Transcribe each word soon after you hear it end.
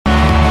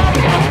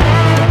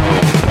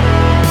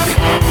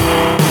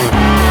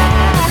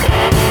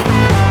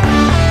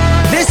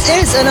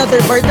is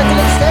another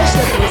particular stage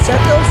that will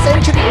settle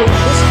century-old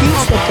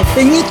disputes that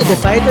continue to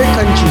divide our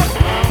country.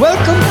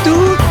 Welcome to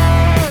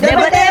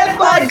Debate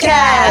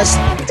Podcast!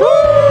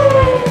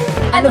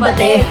 Ano ba,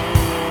 te?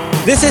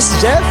 This is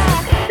Jeff.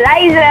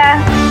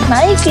 Liza,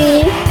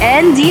 Mikey,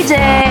 and DJ.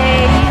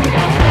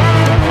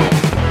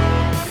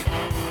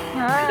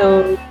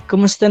 So,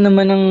 kumusta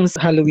naman ang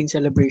Halloween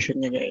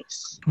celebration niya,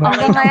 guys?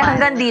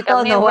 Hanggang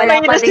dito, no?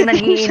 Wala pa rin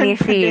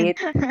nag-i-initiate.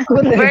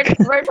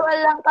 Virtual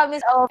lang kami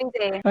sa office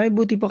eh. Ay,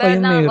 buti pa Pero kayo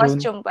meron.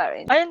 naka-costume pa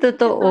rin. Ayun,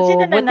 Totoo.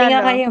 sino Buti nanalo?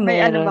 nga kayo May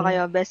ano meron. ba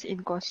kayo? Best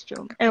in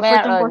costume? Meron,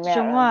 Yung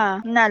costume mo meron.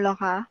 Nalo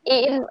ka?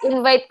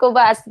 I-invite ko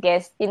ba as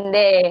guest?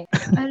 Hindi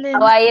eh. Alin?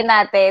 Tawayin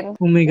natin.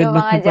 Oh my God, Yung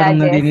ba't mga mo parang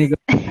judges. narinig?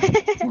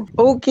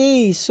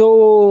 Okay, so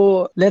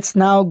let's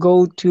now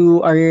go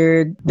to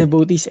our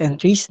devotees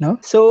entries, no?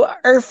 So,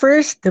 our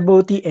first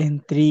devotee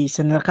entry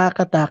sa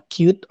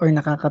nakakatakute or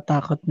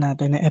nakakatakot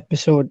natin na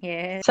episode.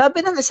 Yes.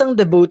 Sabi ng isang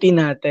devotee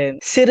natin,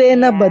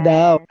 sirena ba Ayan.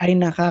 daw ay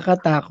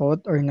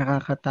nakakatakot or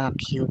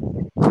nakakatakute?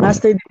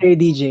 Master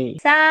DJ.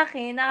 Sa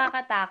akin,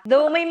 nakakatakot.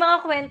 Though may mga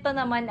kwento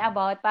naman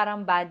about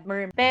parang bad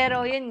mermaid.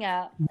 Pero yun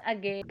nga,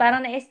 again,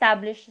 parang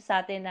na-establish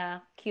sa atin na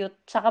cute.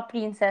 Tsaka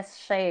princess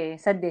siya eh,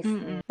 sa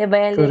Disney. Diba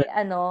yung, Correct.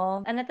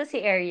 ano to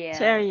si Ariel?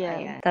 Si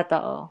Ariel. Ayan,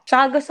 totoo.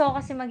 Tsaka gusto ko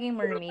kasi maging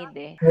mermaid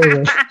eh.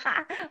 Okay.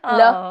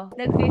 Oo,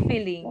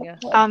 nagpi-feeling.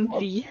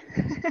 Ampli.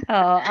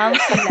 Oo,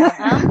 ampy lang.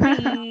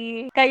 Ampy.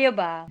 Kayo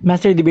ba?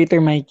 Master Debater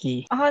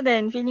Mikey. Ako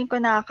din, feeling ko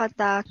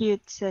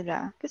nakaka-cute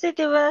sila. Kasi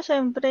diba,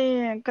 syempre,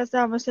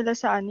 kasama sila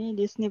sa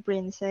Disney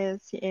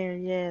Princess, si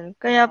Ariel.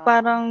 Kaya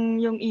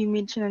parang yung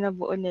image na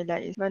nabuo nila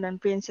is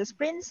ganun, princess,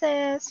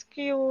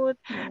 cute.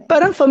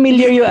 Parang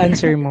familiar yung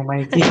answer mo,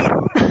 Mikey.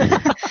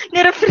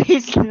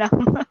 Nirephrase lang.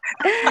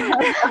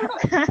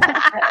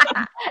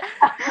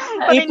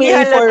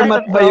 APA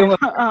format ba yung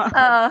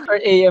Oo. or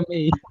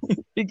AMA?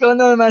 Ikaw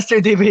na, Master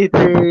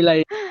Debater,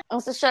 like,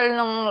 Ang social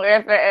ng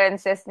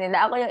references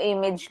nila. Ako yung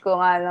image ko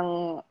nga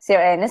ng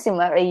Sirena, si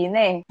Marina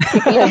eh. Si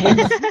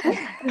Claudine.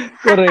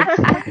 correct.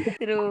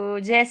 True.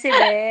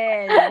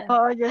 Jezebel.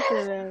 Oo,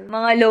 Jezebel.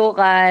 Mga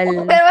local.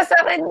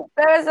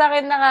 pero sa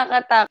akin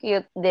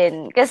nakakatakute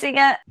din. Kasi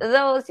nga,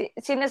 though,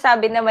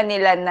 sinasabi naman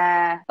nila na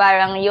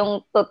parang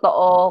yung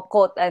totoo,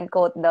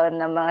 quote-unquote daw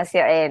ng mga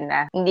sirena,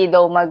 hindi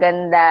daw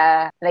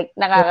maganda, like,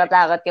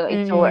 nakakatakot yung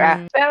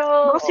itsura.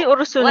 Pero, Baka si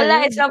Ursula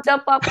wala, yun.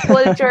 sa pop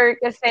culture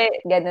kasi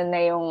ganun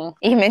na yung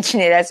image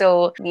nila.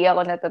 So, hindi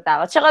ako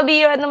natatakot. Tsaka,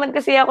 bihira naman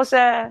kasi ako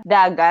sa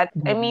dagat.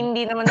 I mean,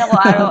 hindi naman ako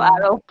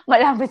araw-araw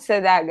malapit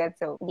sa dagat.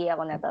 So, hindi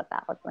ako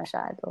natatakot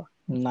masyado.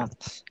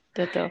 Nuts.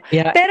 Totoo.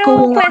 Yeah, Pero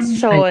kung-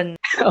 question,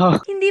 Oh,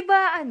 hindi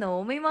ba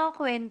may mga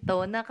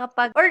kwento na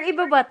kapag, or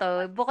iba ba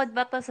to, bukod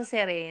ba to sa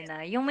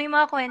Serena, yung may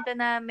mga kwento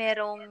na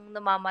merong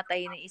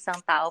namamatay na isang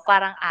tao,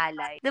 parang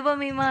alay. Di ba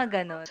may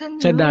mga ganon? Saan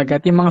sa yun?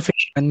 dagat, yung mga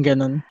fisherman,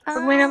 ganun.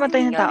 Pag may namatay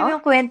na hindi tao? ko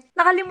yung kwento.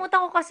 Nakalimutan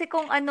ko kasi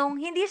kung anong,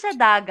 hindi siya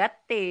dagat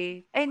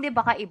eh. Ay, hindi,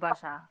 baka iba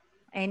siya.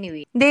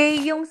 Anyway.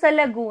 Hindi, yung sa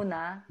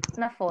Laguna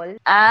na fall.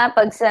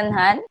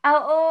 Pagsanhan?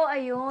 Oo,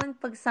 ayun,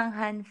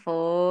 Pagsanghan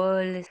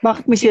Falls.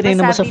 Bakit may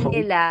sirena ba sa Sabi phone?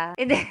 nila,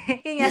 hindi,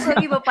 yun nga, so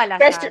iba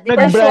pala siya. Di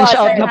ba, Nag-branch water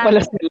out na na- pala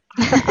sila.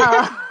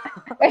 Oo.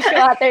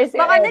 Freshwater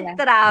sirena. Baka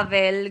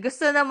nag-travel.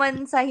 Gusto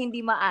naman sa hindi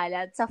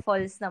maalat, sa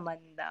falls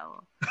naman daw.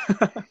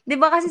 'Di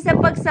ba kasi sa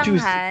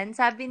Pagsanghan,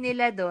 sabi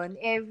nila doon,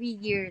 every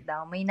year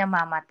daw may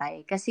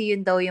namamatay kasi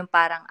yun daw yung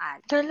parang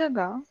alat.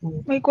 Talaga?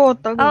 May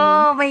quota. ganun.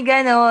 Oh, may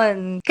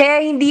ganon.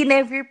 Kaya hindi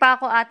never pa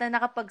ako ata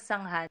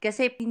nakapagsanghan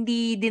kasi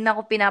hindi din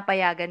ako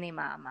pinapayagan ni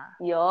mama.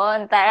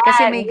 Yun, tara.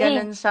 Kasi may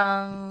ganon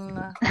siyang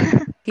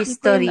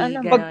history. Hindi ko yun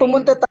alam. ganon. Pag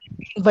pumunta tayo,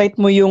 invite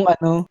mo yung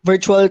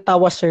virtual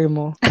tawaser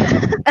mo.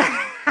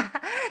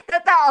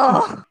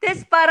 Totoo.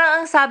 Tapos parang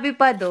ang sabi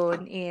pa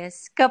doon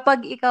is,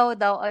 kapag ikaw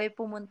daw ay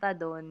pumunta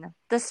doon,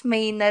 tapos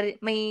may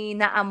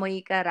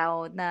naamoy ka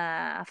raw na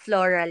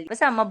floral,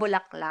 basta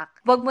mabulaklak,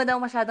 wag mo daw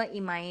masyadong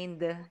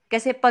i-mind.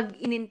 Kasi pag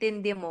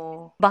inintindi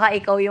mo, baka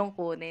ikaw yung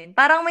kunin.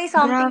 Parang may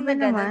something Grabe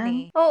na ganun naman.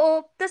 eh.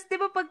 Oo. Tapos di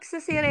ba pag sa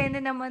sirena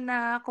naman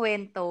na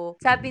kwento,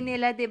 sabi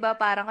nila di ba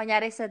parang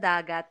kunyari sa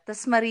dagat,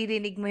 tapos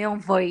maririnig mo yung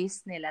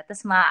voice nila,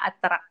 tapos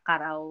ma-attract ka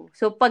raw.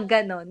 So pag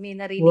ganun, may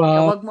narinig ka,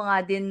 Wow. wag mo nga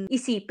din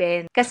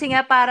isipin. Kasi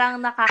nga parang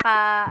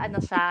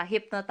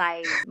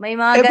hypnotize. May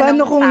mga Paano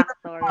ganong kung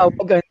factor.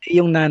 pag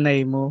yung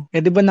nanay mo? Eh,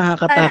 di ba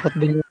nakakatakot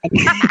din yun?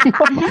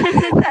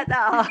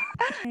 Totoo.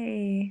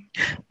 Ay.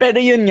 Pero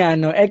yun nga,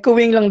 no?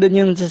 Echoing lang din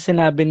yung sa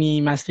sinabi ni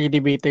Master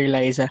Debater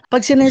Liza.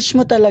 Pag sinerch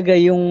mo talaga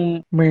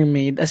yung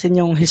mermaid, as in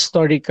yung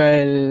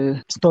historical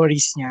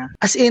stories niya,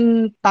 as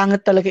in,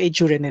 pangit talaga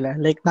itsura nila.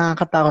 Like,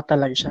 nakakatakot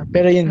talaga siya.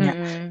 Pero yun nga,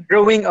 Mm-mm.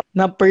 growing up,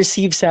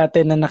 na-perceive sa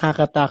atin na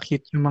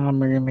nakakatakot yung mga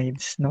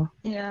mermaids, no?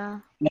 Yeah.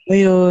 Ano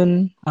yun?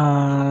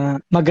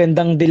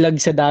 Magandang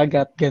dilag sa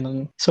dagat,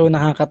 ganun. So,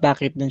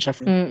 nakakatakot din siya.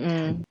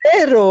 Mm-mm.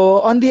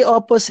 Pero, on the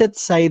opposite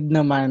side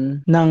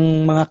naman ng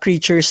mga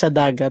creatures sa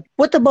dagat,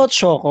 what about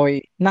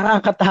Shokoy?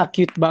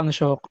 Nakakatakot ba ang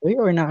Shokoy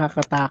or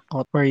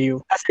nakakatakot for you?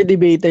 As a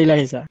debater,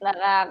 Liza.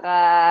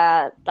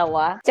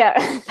 Nakakatawa. Char.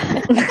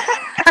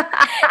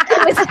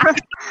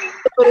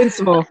 Reference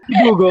mo,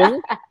 Dugong.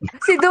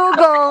 Si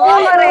Dugong.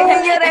 Ako rin,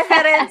 yun yung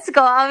reference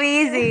ko.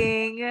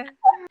 Amazing.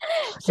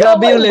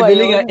 Grabe yung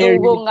leveling,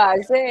 Dugong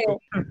kasi.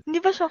 Hindi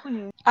ba siya ko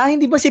yun?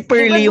 Hindi ba si Di ba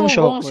Pearly yung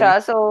dugong Shokoy? siya?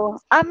 So,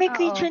 May Oo.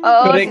 creature na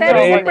Oo, Correct, Pero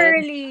si correct.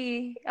 Pearly.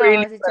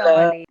 Pearly Si pala.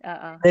 Chocolate.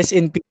 Oo. Rest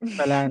in peace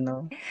pala, no?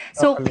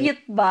 So Chocolate.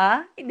 cute ba?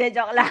 Hindi,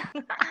 joke lang.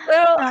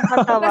 pero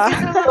nakakatawa.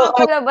 kasi sa mga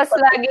palabas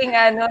laging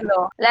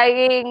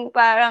laging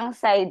parang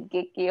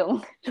sidekick yung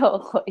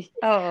Chokoy.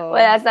 Oo.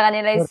 Wala sa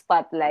kanila yung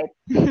spotlight.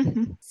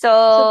 So,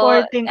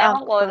 Supporting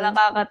ewan ko, actor.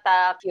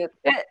 nakaka-cute.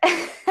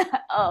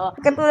 Oo.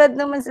 Katulad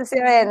naman sa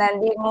Sirena,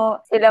 hindi mo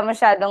sila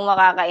masyadong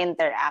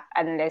makaka-interact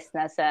unless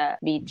nasa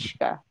beach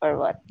ka or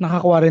what.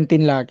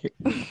 Naka-quarantine lagi.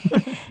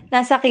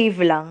 Nasa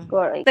cave lang.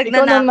 Correct.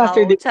 Ikaw lang,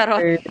 Master Nagnanakaw.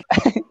 Charot. Debater.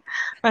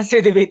 Master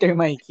Debater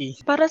Mikey.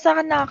 Para sa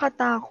akin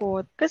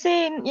nakakatakot. Kasi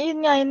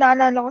yun nga, yung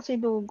naalala ko si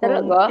Dugong.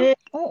 Talaga?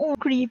 Oo,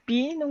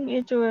 creepy nung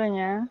itsura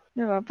niya.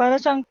 Diba? Para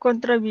siyang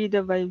kontrabida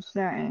vibes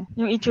na eh.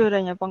 Yung itsura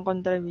niya pang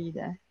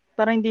kontrabida.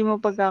 Parang hindi mo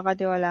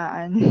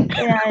pagkakatiwalaan.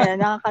 Kaya yan,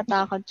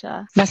 nakakatakot siya.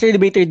 Master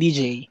Debater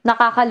DJ.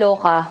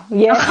 Nakakaloka.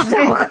 Yes.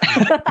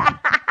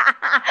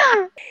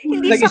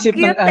 Hindi siya Nag-isip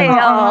ng cute eh. ano.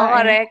 Oo, Oo, eh.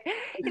 correct.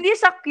 Hindi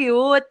siya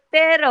cute,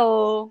 pero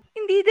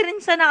hindi din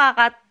siya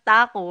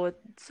nakakatakot.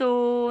 So,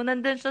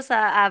 nandun siya sa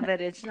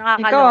average.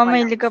 Nakakaloka Ikaw, lang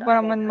mahilig ka siya. pa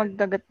naman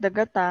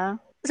magdagat-dagat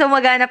So,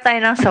 maghanap tayo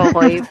ng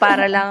Shokoy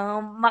para lang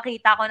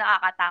makita ko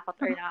nakakatakot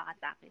or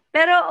nakakatakot.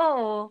 Pero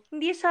oo,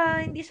 hindi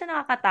siya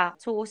nakakatakot.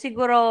 So,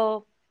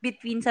 siguro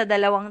between sa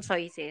dalawang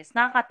choices,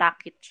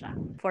 nakakatakot siya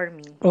for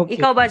me. Okay.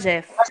 Ikaw ba,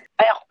 Jeff?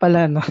 Ay, ako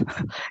pala, no?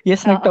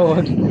 Yes, Oo.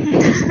 nagtawag.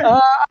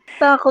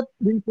 Takot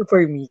din po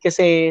for me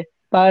kasi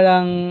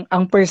parang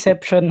ang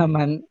perception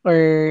naman or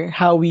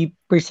how we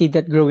perceive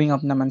that growing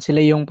up naman, sila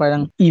yung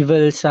parang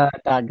evil sa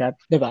dagat,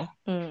 di ba?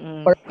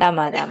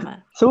 Tama.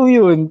 So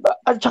yun,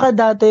 at saka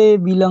dati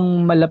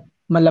bilang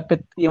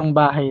malapit yung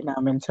bahay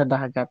namin sa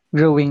dagat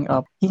growing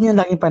up, yun yung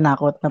laging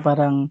panakot na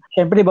parang,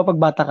 syempre di ba pag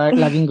bata ka,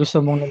 laging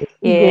gusto mong naligo,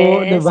 di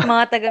Yes, ba?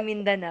 mga taga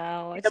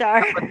Mindanao.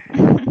 Char.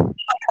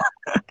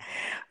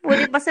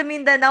 Buti pa sa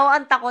Mindanao,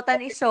 ang takutan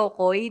is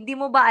Shokoy. Hindi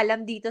mo ba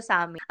alam dito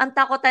sa amin? Ang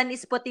takutan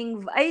is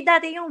puting... Ay,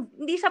 dati yung...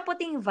 Hindi siya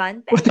puting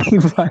van. Puting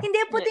van. Hindi,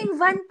 puting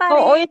van pa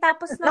Oo, rin.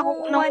 Tapos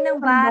nangunguha ng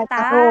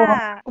bata.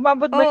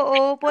 Kumabot ba?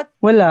 Oo,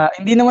 Wala,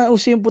 hindi naman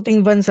uso yung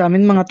puting van sa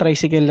amin, mga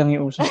tricycle lang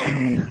yung uso sa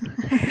amin.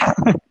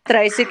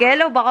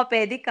 tricycle o baka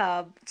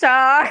pedicab.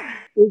 Char!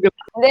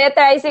 Hindi,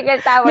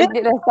 tricycle tawag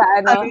nila sa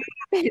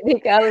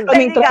pedicab.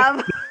 Pedicab.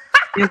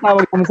 Yung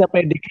tawag namin sa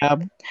pedicab.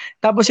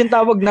 Tapos yung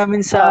tawag namin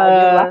sa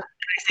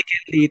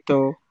tricycle dito,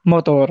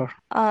 motor.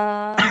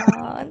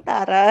 Ang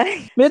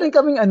taray. Meron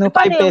kaming 5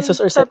 pesos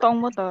or 7 totoong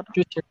motor?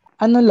 future.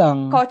 Ano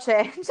lang?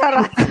 Kotse.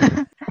 Charot.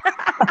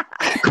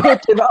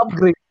 Kotse na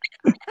upgrade.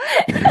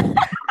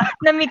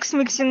 Na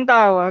mix-mix yung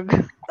tawag.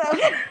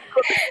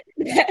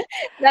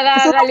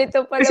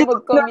 Nakakalito pala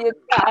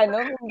mag-commute ka,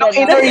 Nung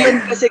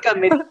in-orient kasi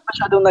kami,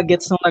 masyadong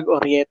nag-gets nung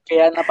nag-orient.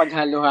 Kaya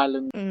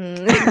napaghalo-halo.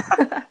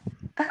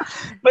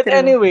 But True.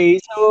 anyway,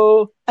 so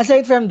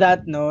aside from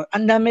that, no,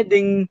 ang dami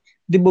ding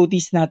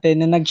devotees natin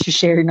na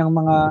nag-share ng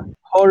mga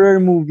horror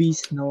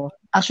movies, no?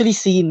 Actually,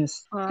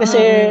 scenes. Kasi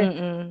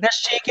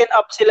na-shaken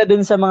up sila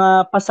dun sa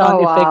mga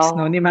pa-sound effects,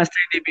 no, ni Master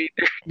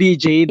Debater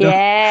DJ, no?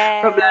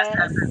 Yes. From last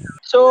episode.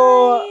 So,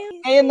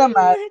 ngayon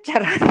naman,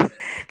 Charot.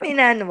 May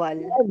manual.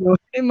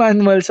 may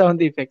manual sound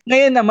effect.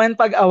 Ngayon naman,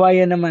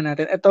 pag-awayan naman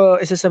natin. Ito,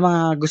 isa sa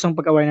mga gustong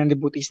pag-awayan ng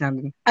devotees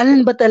namin.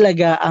 Alin ba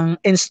talaga ang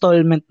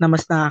installment na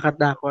mas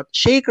nakakatakot?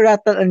 Shake,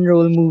 Rattle, and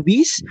Roll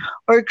movies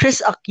or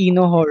Chris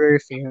Aquino horror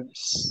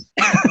films?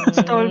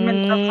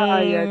 Installment na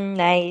kaya.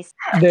 Nice.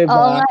 Diba?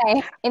 Oo nga eh.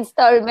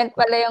 Installment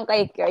pala yung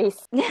kay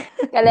Chris.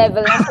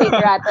 Ka-level ng Shake,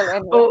 Rattle,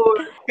 and Roll. Oo.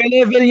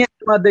 Ka-level niya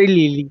si Mother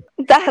Lily.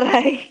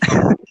 Taray.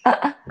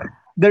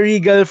 The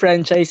Regal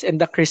franchise and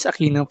the Chris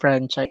Aquino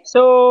franchise.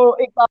 So,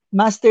 ikaw,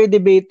 Master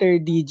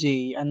Debater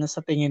DJ, ano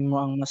sa tingin mo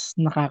ang mas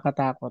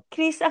nakakatakot?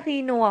 Chris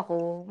Aquino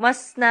ako.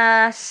 Mas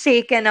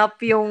na-shaken up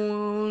yung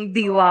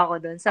diwa ko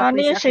doon sa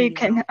Ano Chris yung Aquino.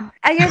 shaken?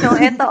 Ayun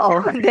eto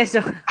Hindi,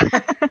 joke.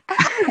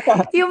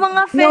 Yung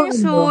mga feng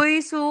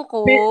shui,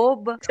 sukob.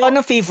 So,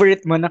 ano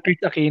favorite mo na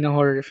Chris Aquino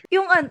horror film?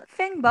 Yung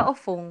feng ba o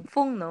feng?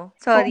 Feng, no?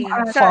 Sorry.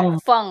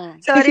 Feng. Feng.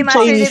 Sorry, Kasi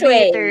Master Chinese.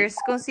 Debaters.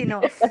 Kung sino.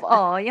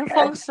 Yung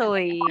feng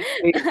shui.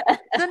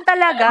 Doon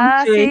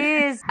talaga, Okay.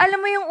 sis.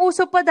 Alam mo yung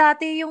uso pa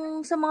dati,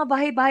 yung sa mga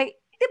bahay-bahay.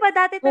 Di ba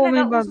dati talaga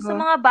may uso sa bagwa.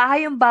 mga bahay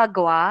yung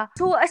bagwa?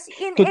 So, as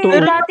in,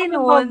 Totoo. dati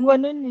noon. Bagwa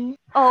nun eh.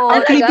 Oo.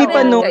 Ang creepy pa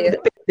Meron nung kayo?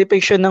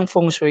 depiction ng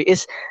feng shui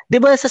is, di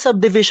ba sa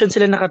subdivision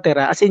sila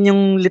nakatira? As in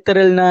yung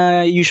literal na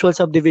usual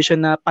subdivision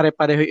na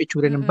pare-pareho yung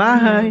itsura ng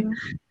bahay.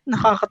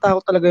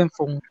 Nakakatakot talaga yung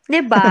feng.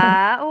 Di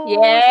ba? Oo,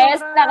 Yes,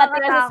 sobrang nakatira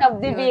sa nakakatakot yun.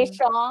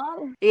 subdivision.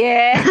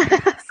 Yes.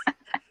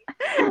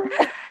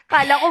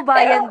 Kala ko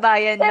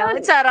bayan-bayan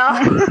lang. Charot.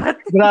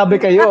 Grabe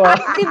kayo, ah.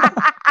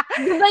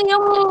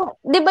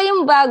 Di ba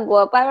yung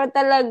bagwa, para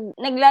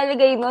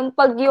naglalagay nun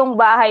pag yung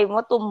bahay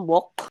mo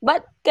tumbok?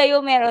 Ba't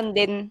kayo meron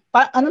din?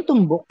 Anong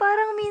tumbok?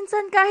 Parang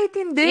minsan kahit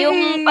hindi.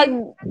 Yung pag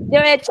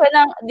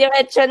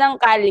diretso ng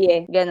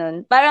kalye,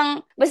 ganun. Parang,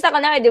 basta ka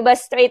na, di ba,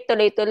 straight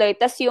tuloy-tuloy.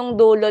 Tas yung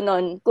dulo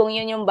nun, kung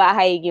yun yung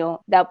bahay nyo,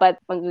 dapat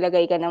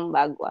maglagay ka ng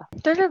bagwa.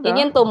 Talaga?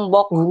 Yun yung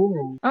tumbok. Oh.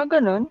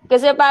 Ganun?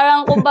 Kasi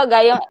parang, kumbaga,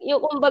 yung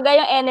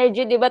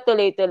energy, di ba,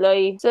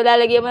 tuloy-tuloy. So,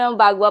 lalagyan mo ng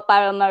bagwa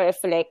para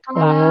ma-reflect.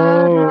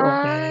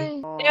 Aray.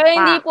 Pero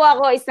hindi po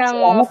ako isang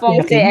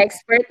feng shui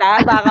expert,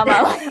 ha? Baka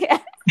mamaya.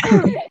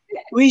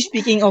 Uy,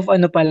 speaking of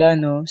ano pala,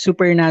 no?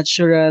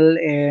 Supernatural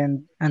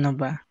and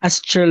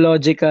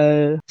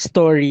astrological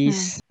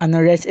stories.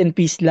 Rest in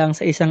peace lang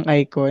sa isang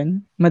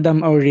icon,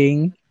 Madam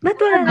Auring.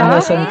 Ba't wala na?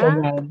 Narasan ka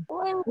na.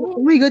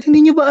 Oh my God,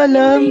 hindi niyo ba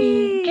alam?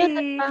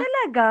 Hindi.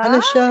 Talaga? Ano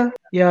siya?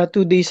 Yeah,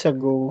 2 days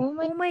ago. Oh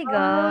Oh my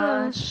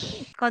gosh.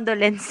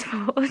 Condolence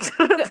po.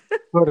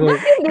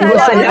 Correct.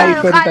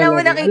 Kala mo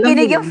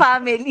nakikinig yung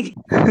family.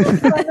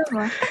 Ano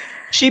ba?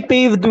 She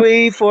paved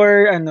way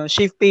for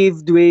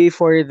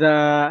the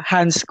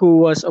Hans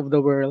Kuwas of the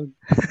world.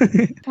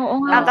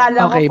 Oo nga.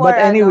 Akala ko Okay, for but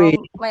anyway.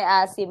 may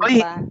asim Oy,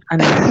 pa.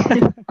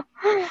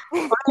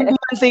 Hindi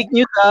man fake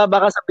news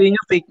baka sabihin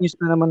niyo fake news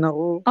na naman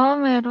ako.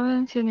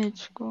 Meron.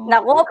 Sinitch ko.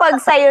 Naku,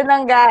 pag sa'yo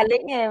nang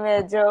galing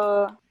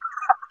medyo...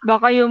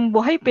 Baka yung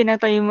buhay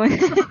pinatay mo.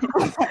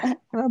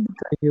 Grabe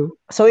kayo.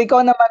 So,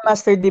 ikaw naman,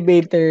 Master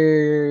Debater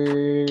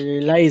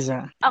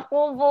Liza.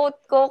 Ako, vote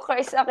ko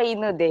Chris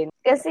Aquino din.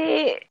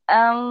 Kasi,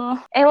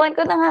 ewan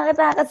ko,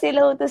 nakakatakas si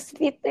Lotus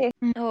Fit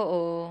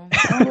Oo.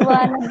 Ang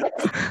liwanag.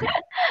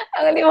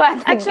 Ang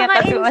liwanag At niya saka,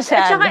 kasi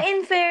masyado.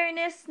 in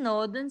fairness,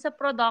 no, dun sa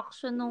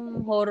production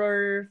ng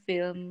horror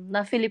film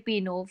na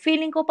Filipino,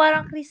 feeling ko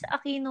parang Chris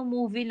Aquino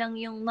movie lang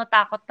yung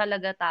natakot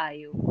talaga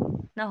tayo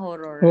na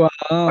horror.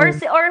 Wow. Or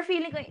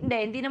feeling ko,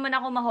 hindi naman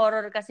ako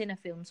ma-horror kasi na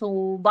film.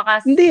 So,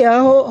 baka Hindi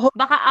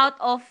baka out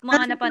of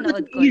mga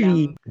napanood ko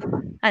lang.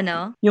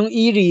 Ano? Yung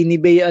Eerie ni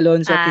Bea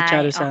Alonso at ni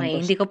Charo Okay,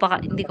 Santos.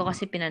 hindi ko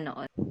kasi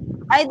pinanood.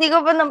 Ay, di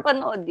ko pa nang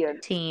panood yun.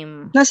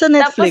 Same. Nasa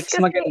Netflix, Tapos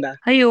kasi- maganda.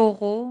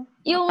 Ayoko.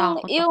 Yung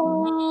Takot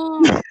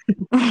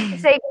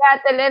Say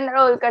Rattle and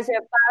Roll kasi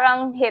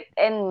parang hit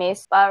and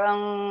miss.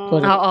 Parang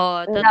Correct. Oo,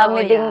 ang totoo dami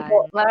ding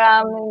yan.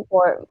 maraming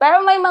core.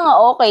 Pero may mga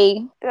okay.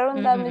 Pero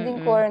ang dami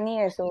ding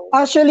corny So,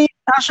 Actually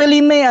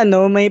may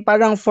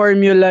parang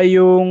formula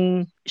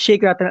yung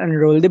Shake, Rattle, and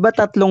Roll. 'Di ba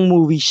 3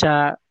 movie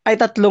siya? Ay,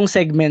 3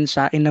 segment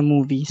siya in a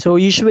movie. So,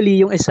 usually,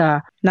 yung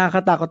isa,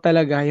 nakakatakot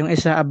talaga. Yung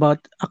isa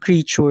about a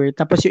creature.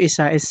 Tapos yung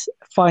isa is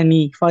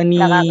funny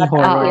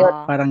horror.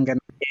 Oo. Parang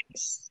ganun.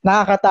 Yes.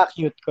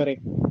 Nakakatakute,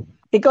 correct.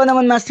 Ikaw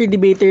naman, Master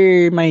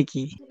Debater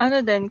Mikey.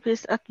 Ano din,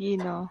 Chris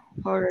Aquino,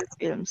 horror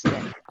films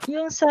din.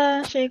 Yung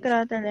sa Shake,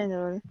 Rattle, and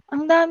Roll,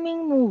 ang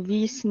daming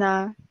movies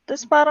na,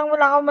 tapos parang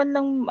wala ka man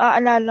lang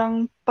aalalang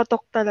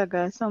patok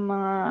talaga sa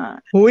mga...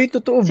 Uy,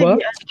 totoo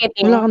ba? sige,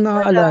 Wala kang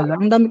nakaalala.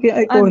 Ang dami kayong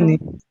iconic.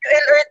 Yung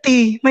LRT,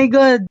 my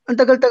God. Ang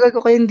tagal-tagal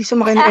ko kayo hindi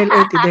sumakay ng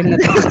LRT dahil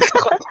natakot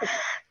ako.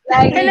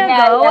 lagi Talaga?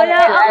 nga yung Wala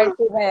LRT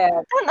na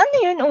yan. Ano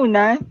yun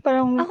una?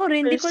 Parang Ako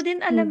rin, di ko first din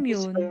alam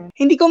movies yun. ko yun.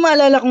 Hindi ko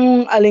maalala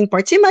kung aling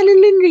part. Si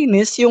Marilyn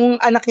Reyes, yung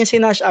anak niya si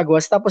Nash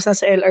Aguas, tapos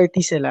nasa LRT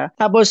sila.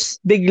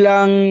 Tapos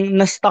biglang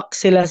na-stuck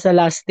sila sa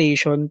last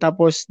station.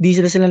 Tapos di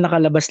sila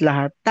nakalabas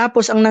lahat.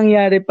 Tapos ang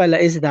nangyari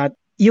pala is that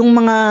yung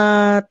mga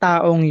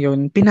taong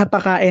yun,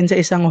 pinapakain sa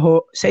isang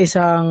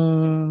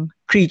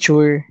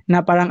creature na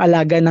parang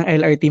alaga ng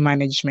LRT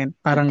management.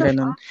 Parang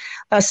ganun.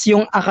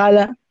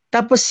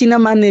 Tapos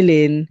sinamaan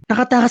nila,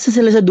 nakatakas na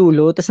sila sa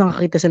dulo, tapos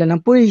nakakita sila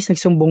ng pulis,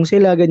 nagsumbong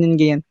sila,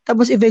 ganyan.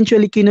 Tapos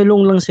eventually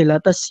kinulong lang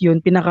sila, tapos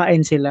yun, pinakain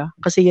sila.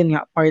 Kasi yun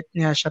nga, part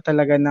niya siya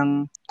talaga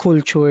ng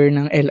culture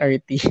ng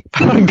LRT.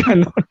 Parang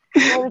gano'n.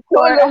 So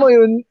alam mo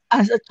yun,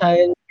 as a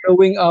child,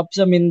 growing up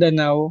sa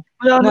Mindanao,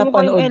 Wala naman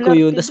napanood kayong ko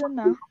yun. LRT Tapos dun,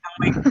 ah.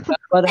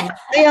 parang,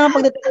 kaya nga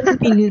pagdating ng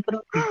tingin,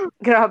 parang,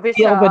 Grabe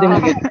hindi ako pwede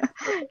mag-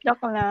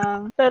 Joke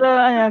lang. Pero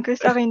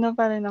Chris Aquino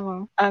pa rin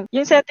ako.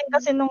 Yung setting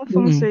kasi nung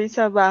feng shui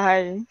sa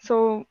bahay.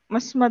 So,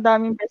 mas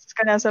madaming beses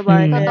ka na sa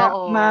bahay. Kaya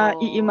Totoo.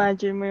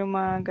 ma-i-imagine mo yung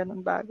mga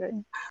ganong bagay.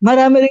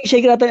 Marami rin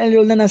Shake, Rattle, and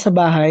Roll na nasa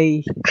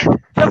bahay.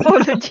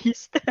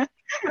 Apologies.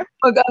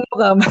 Pag ano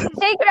ka,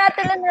 Shake,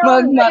 Rattle, and Roll ba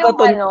yung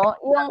Mag-marathon.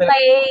 yung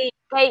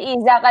kay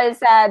Iza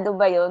Calzado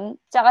ba yun?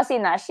 Tsaka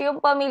si Nash, yung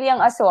pamilyang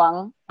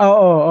aswang.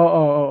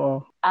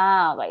 Oo.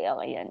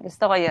 Okay yan.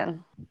 Gusto ko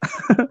yun.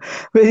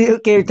 Will you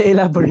care to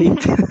elaborate?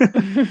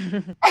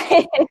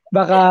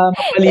 Baka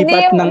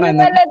mapalipat ng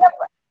ano.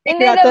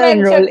 Hindi Rattle and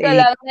na-mention Roll ko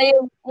lang na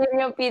yun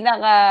yung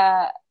pinaka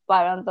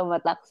parang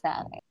tumatak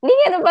sa akin. Hindi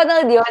nga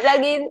napanood yun.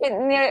 Lagi yung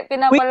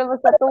pinapalabas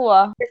sa tuwa.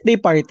 Birthday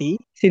party?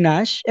 Si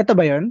Nash? Ito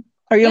ba yun?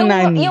 Or yung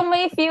nanny? Yung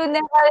may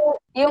funeral,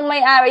 yung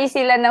may-ari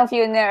sila ng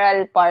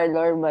funeral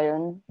parlor ba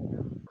yun?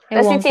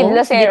 Kasi Ewan si ko,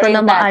 Lucero hindi ko na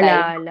yung tatay.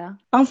 maalala.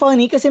 Ang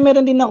funny kasi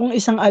meron din akong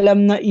isang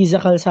alam na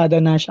Iza Calzada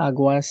Nash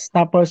Aguas.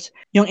 Tapos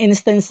yung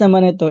instance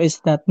naman ito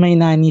is that may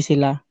nanny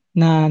sila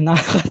na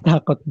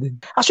nakakatakot din.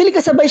 Actually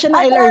kasabay siya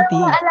ng LRT.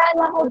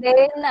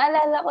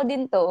 Naalala ko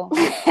din to.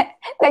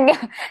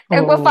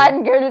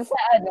 Nagpa-fangirl sa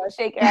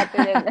Shake,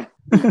 Rattle, and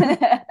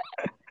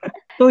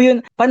So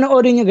yun,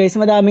 panoorin nyo guys,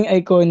 madaming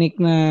iconic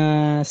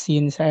na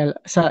scene sa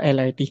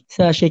LRT,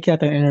 sa Shake,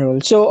 Rattle, and Roll.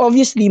 So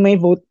obviously, my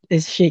vote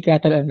is Shake,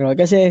 Rattle, and Roll.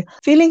 Kasi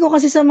feeling ko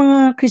kasi sa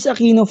mga Chris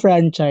Aquino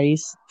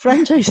franchise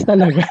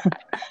talaga.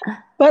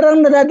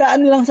 Parang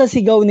nadadaan lang sa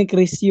sigaw ni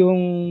Chris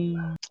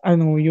yung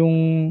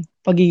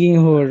pagiging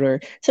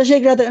horror. Sa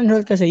Shake, Rattle, and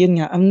Roll kasi,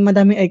 yun nga, ang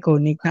madaming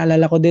iconic.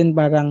 Naalala ko din,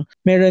 parang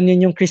meron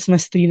yun yung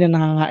Christmas tree na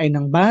nakakain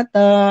ng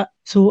bata.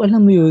 So,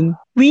 alam mo yun,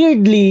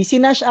 weirdly, si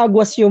Nash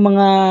Aguas yung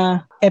mga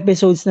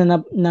episodes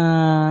na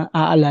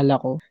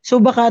aalala ko. So,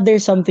 baka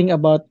there's something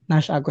about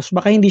Nash Aguas.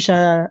 Baka hindi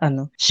siya,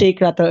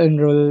 Shake, Rattle, and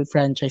Roll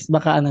franchise.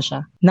 Baka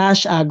siya,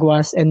 Nash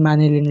Aguas and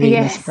Manilyn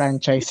Reyes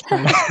franchise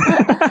pala.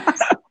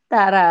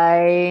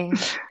 Taray.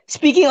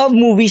 Speaking of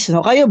movies,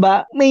 no, kayo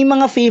ba, may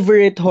mga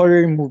favorite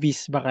horror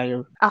movies ba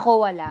kayo?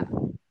 Ako wala.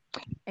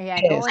 Ayan,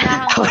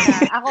 uunahan ko na.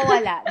 Ako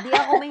wala. Di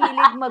ako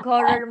mahilig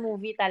mag-horror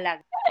movie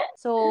talaga.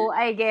 So,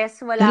 I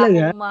guess wala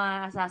akong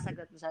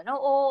masasagot mo sa.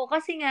 Oo,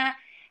 kasi nga,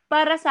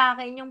 para sa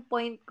akin, yung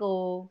point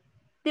ko,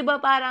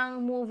 diba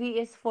parang movie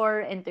is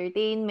for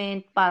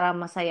entertainment, para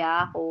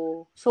masaya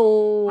ako. So,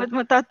 Ba't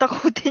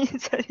matatakutin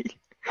yung sarili?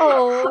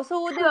 Oo.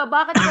 So, di ba,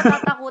 bakit ko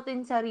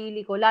tatakutin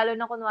sarili ko? Lalo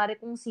na kunwari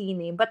kung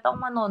sine. Ba't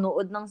ako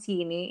manonood ng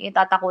sine?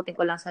 Tatakutin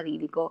ko lang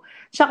sarili ko.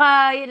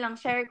 Tsaka, yun lang,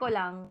 share ko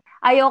lang.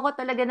 Ayoko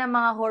talaga ng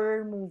mga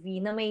horror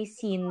movie na may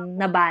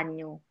scene na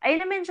banyo. Ay,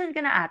 na-mention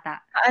ko na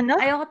ata. Ano?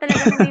 Ayoko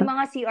talaga na may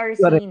mga CR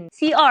scenes.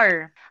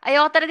 CR.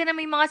 Ayoko talaga na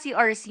may mga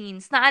CR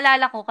scenes.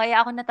 Naalala ko,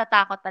 kaya ako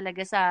natatakot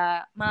talaga sa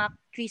mga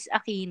Chris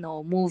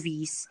Aquino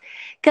movies.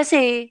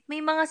 Kasi may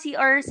mga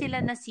CR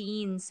sila na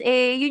scenes.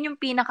 Yun yung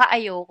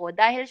pinaka-ayoko.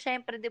 Dahil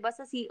syempre, 'di ba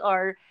sa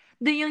CR,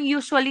 doon yung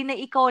usually na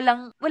ikaw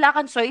lang, wala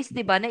kang choice,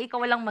 'di ba? Na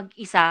ikaw lang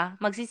mag-isa,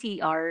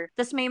 magsi-CR.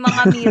 Tapos may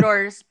mga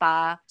mirrors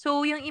pa.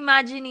 So yung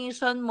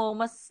imagination mo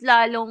mas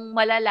lalong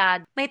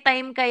malala. May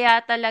time kaya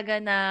talaga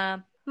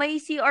na may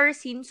CR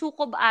scene,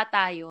 sukob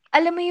ata yun.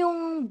 Alam mo yung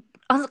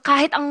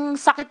kahit ang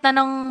sakit na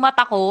ng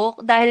mata ko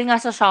dahil nga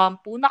sa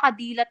shampoo,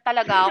 nakadilat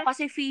talaga ako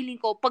kasi feeling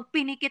ko, pag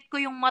pinikit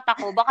ko yung mata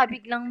ko, baka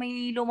biglang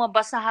may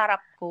lumabas sa harap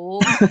ko.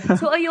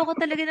 So, ayoko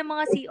talaga ng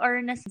mga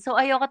CR na, so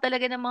ayoko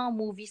talaga ng mga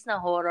movies na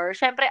horror.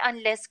 Syempre,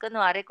 unless,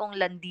 kunwari, kung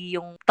landi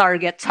yung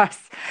target,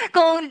 chars.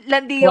 Kung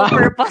landi yung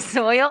purpose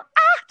mo, yung,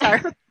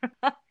 char.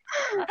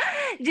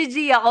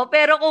 GG ako.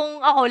 Pero kung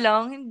ako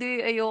lang,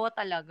 hindi, ayoko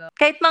talaga.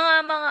 Kahit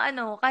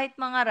kahit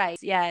mga rides,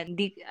 yan,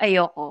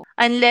 ayoko.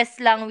 Unless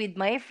lang with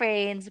my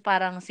friends,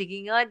 parang,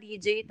 sige nga,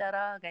 DJ,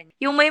 tara, ganyan.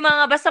 Yung may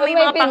mga, basta may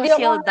mga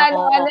pang-shield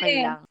ako,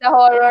 okay lang. Sa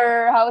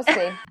horror house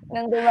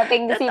nang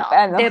dumating si,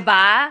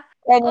 Diba?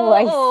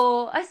 Anyways.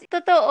 Oo,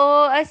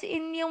 totoo, as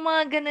in yung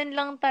mga ganun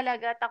lang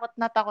talaga, takot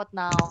na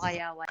ako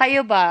kaya wala.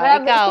 Kayo ba?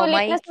 Grabe, Ikaw, sulit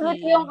Mikey? na sulit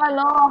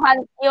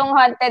yung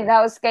haunted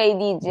house kay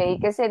DJ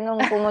kasi nung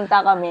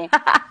pumunta kami,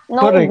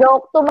 no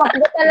joke,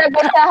 tumakbo talaga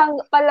siya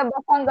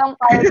palabas hanggang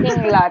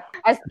parking lot.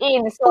 As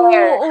in,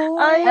 swear.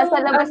 Nasa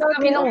labas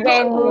kami ng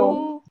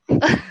venue.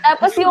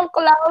 Tapos yung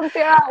clown,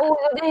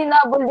 ulo din,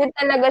 hinabol din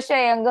talaga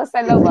siya hanggang sa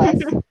labas.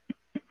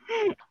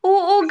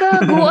 Oo,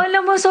 gago.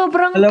 Alam mo,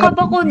 sobrang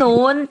kaba ko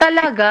noon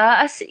talaga.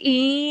 As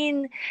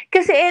in.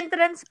 Kasi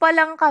entrance pa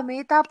lang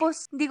kami.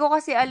 Tapos, hindi ko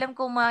kasi alam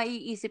kung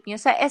maiisip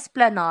nyo. Sa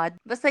Esplanade,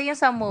 basta yung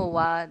sa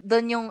MOA,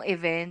 doon yung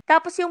event.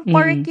 Tapos yung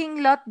parking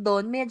lot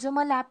doon, medyo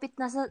malapit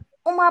na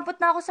umabot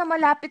na ako sa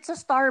malapit sa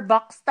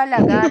Starbucks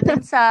talaga.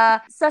 Doon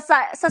sa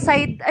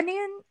side,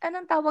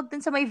 anong tawag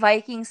doon sa may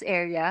Vikings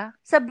area?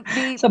 Sa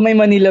may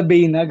Manila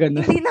Bay na,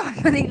 gano'n. Hindi naman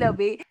Manila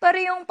Bay. Pero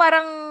yung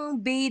parang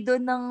bay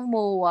doon ng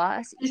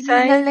MOA.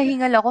 Hingal na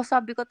hingal ako.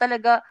 Sabi ko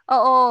talaga,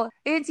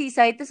 yun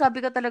seaside. Tapos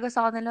sabi ko talaga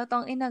sa kanila,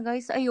 ina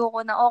guys,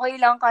 ayoko na.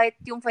 Okay lang kahit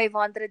yung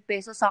 500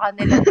 pesos sa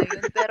kanila na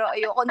yun. Pero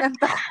ayoko nang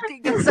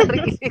takutin yung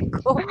sarili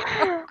ko.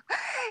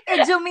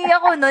 Jumi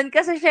ako nun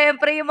kasi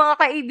syempre yung mga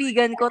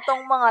kaibigan ko,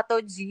 tong mga to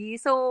G.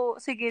 So,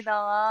 sige na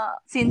nga.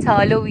 Since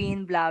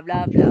Halloween, blah,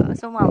 blah, blah.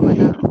 Sumama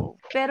na ako.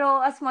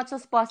 Pero as much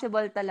as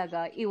possible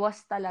talaga,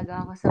 iwas talaga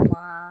ako sa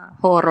mga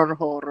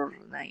horror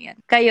na yan.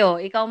 Kayo,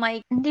 ikaw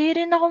Hindi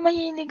rin ako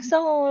mahilig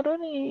sa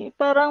horror eh.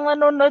 Parang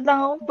manonood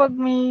lang ako pag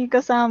may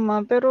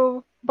kasama.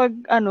 Pero pag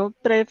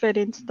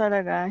preference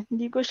talaga,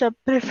 hindi ko siya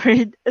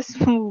preferred as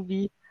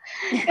movie.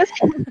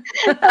 Kasi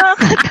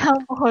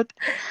nakakatakot.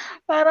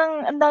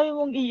 Parang ang dami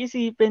mong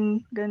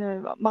iisipin,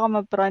 gano'n. Baka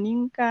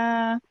mapraning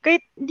ka.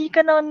 Kahit hindi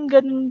ka naman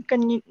gano'n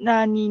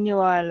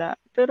naniniwala.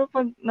 Pero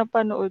pag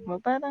napanood mo,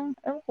 parang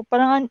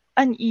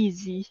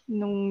uneasy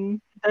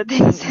nung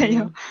dating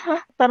sa'yo.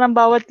 Parang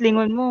bawat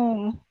lingon mo,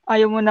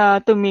 ayaw mo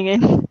na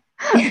tumingin.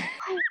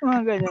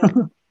 Mga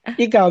gano'n.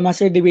 Ikaw,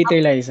 Master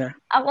Debater Liza.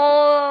 Ako,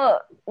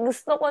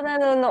 gusto ko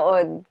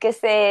nanonood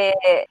kasi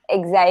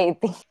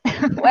anxiety.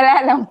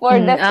 Wala lang for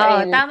the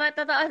thrill. Tama,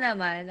 totoo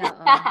naman.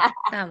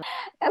 Tama.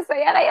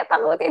 Kasaya kaya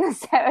takutin ang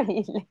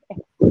sarili.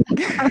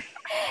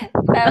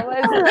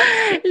 Tapos,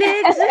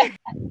 legit.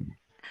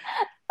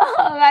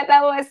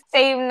 tapos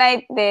same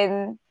night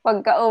din,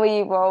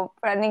 pagka-uwi mo,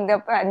 praning ka.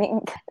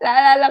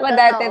 Naalala ko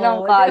dati ng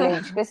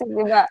college. Kasi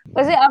diba,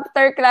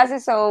 after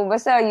classes, so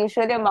basta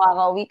usually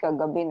makaka-uwi ka,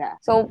 gabi na.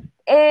 So,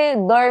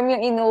 dorm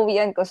yung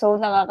inuwian ko. So,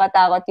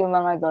 nakakatakot yung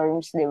mga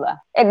dorms, di ba?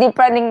 Di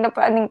praning na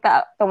praning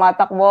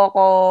tumatakbo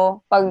ko.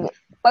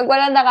 Pag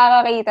walang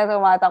nakakakita,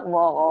 tumatakbo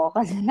ako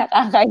kasi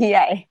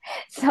nakakahiya eh.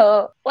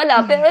 So,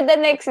 wala. Pero the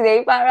next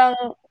day, parang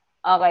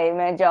okay,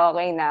 medyo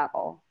okay na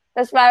ako.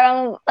 Tapos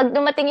parang, pag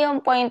dumating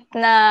yung point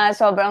na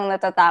sobrang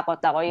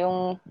natatakot ako,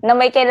 yung na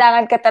may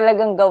kailangan ka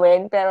talagang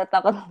gawin, pero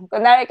takot,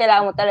 kunwari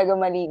kailangan mo talaga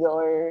maligo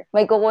or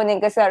may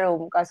kukunin ka sa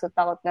room, kaso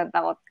takot na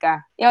takot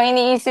ka. Yung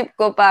iniisip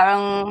ko,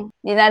 parang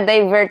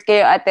dinadivert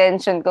ko yung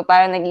attention ko,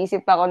 parang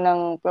nag-iisip ako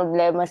ng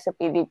problema sa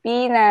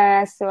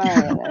Pilipinas, mga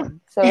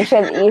ganun.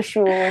 Social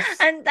issues.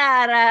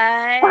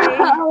 Antaray!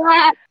 Oo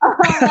nga.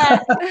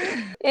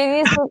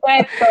 Inisip ko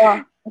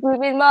ito.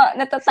 Isipin mo,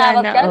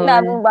 natatakot Sana ka, all.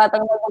 daming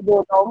batang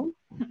nagugutom.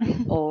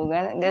 Oo,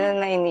 ganun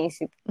na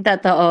iniisip.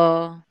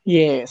 Totoo.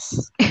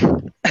 Yes.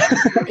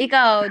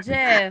 Ikaw,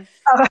 Jeff.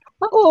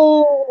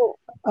 Ako,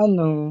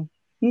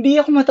 hindi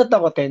ako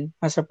matatakotin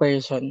as a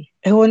person.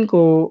 Ewan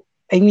ko,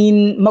 I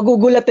mean,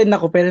 magugulatin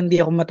ako pero hindi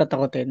ako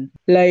matatakotin.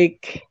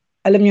 Like,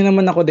 alam niyo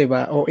naman ako, di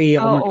ba? OA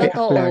ako Oo.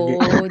 mag-react lagi.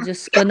 Totoo.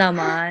 Diyos ko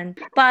naman.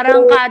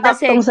 Parang kada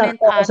segment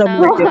Saktong-sakto ako sa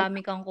ata, budget. marami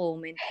kang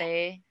comment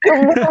eh.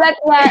 Yung gulat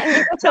nga, hindi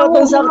ko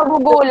Saktong-sakto. siya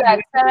magugulat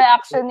sa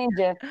reaction ni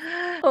Jeff.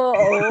 Oo.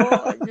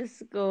 Diyos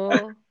ko.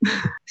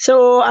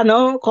 So,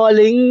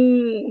 calling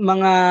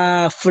mga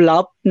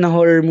flop na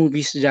horror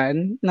movies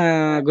dyan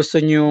na gusto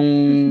nyong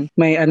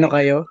may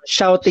kayo,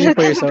 shouting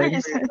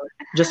person.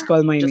 Just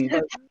call my name.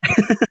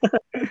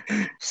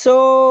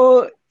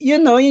 So,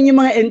 yun yung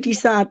mga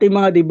entries ng ating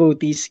mga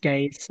devotees,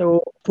 guys.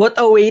 So, what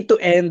a way to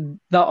end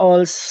the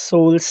All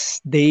Souls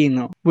Day,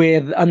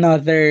 with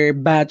another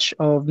batch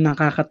of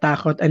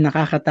nakakatakot and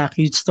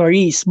nakakatakot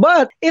stories.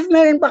 But, if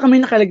meron pa kami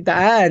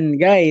nakaligtaan,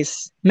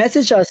 guys,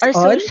 message us Our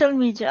on social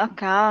media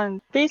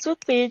account, Facebook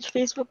page,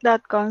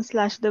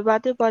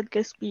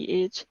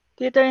 facebook.com/debatepodcastph,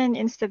 Twitter and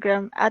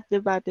Instagram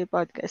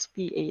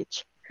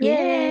 @debatepodcastph.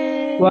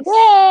 Yes. What?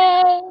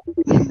 Yay!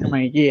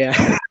 Mikey,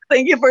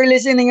 Thank you for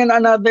listening on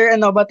another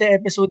Bate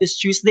episode this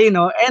Tuesday,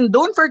 And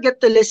don't forget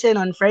to listen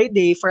on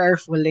Friday for our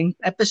full-length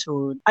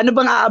episode. Ano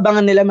bang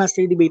aabangan nila,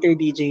 Master Debater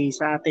DJ,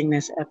 sa ating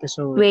next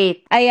episode?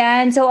 Wait.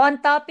 Ayan. So,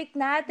 on topic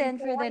natin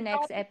for the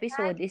next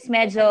episode is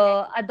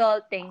medyo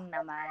adulting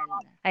naman.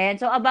 Ayan.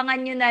 So,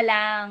 abangan nyo na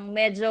lang.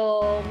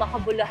 Medyo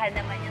makabuluhan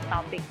naman yung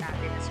topic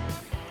natin.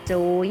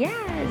 So,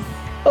 yes.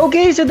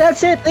 Okay, so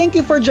that's it. Thank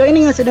you for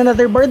joining us in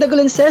another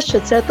Bardagulan session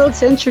that settled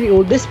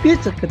century-old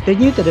disputes that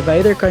continue to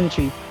divide our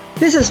country.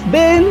 This has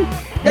been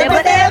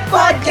Debate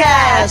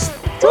Podcast!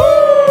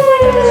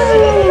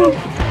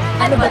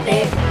 Ano ba,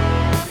 te?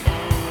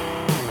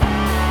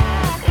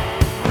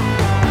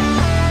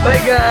 Bye,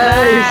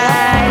 guys!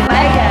 Bye!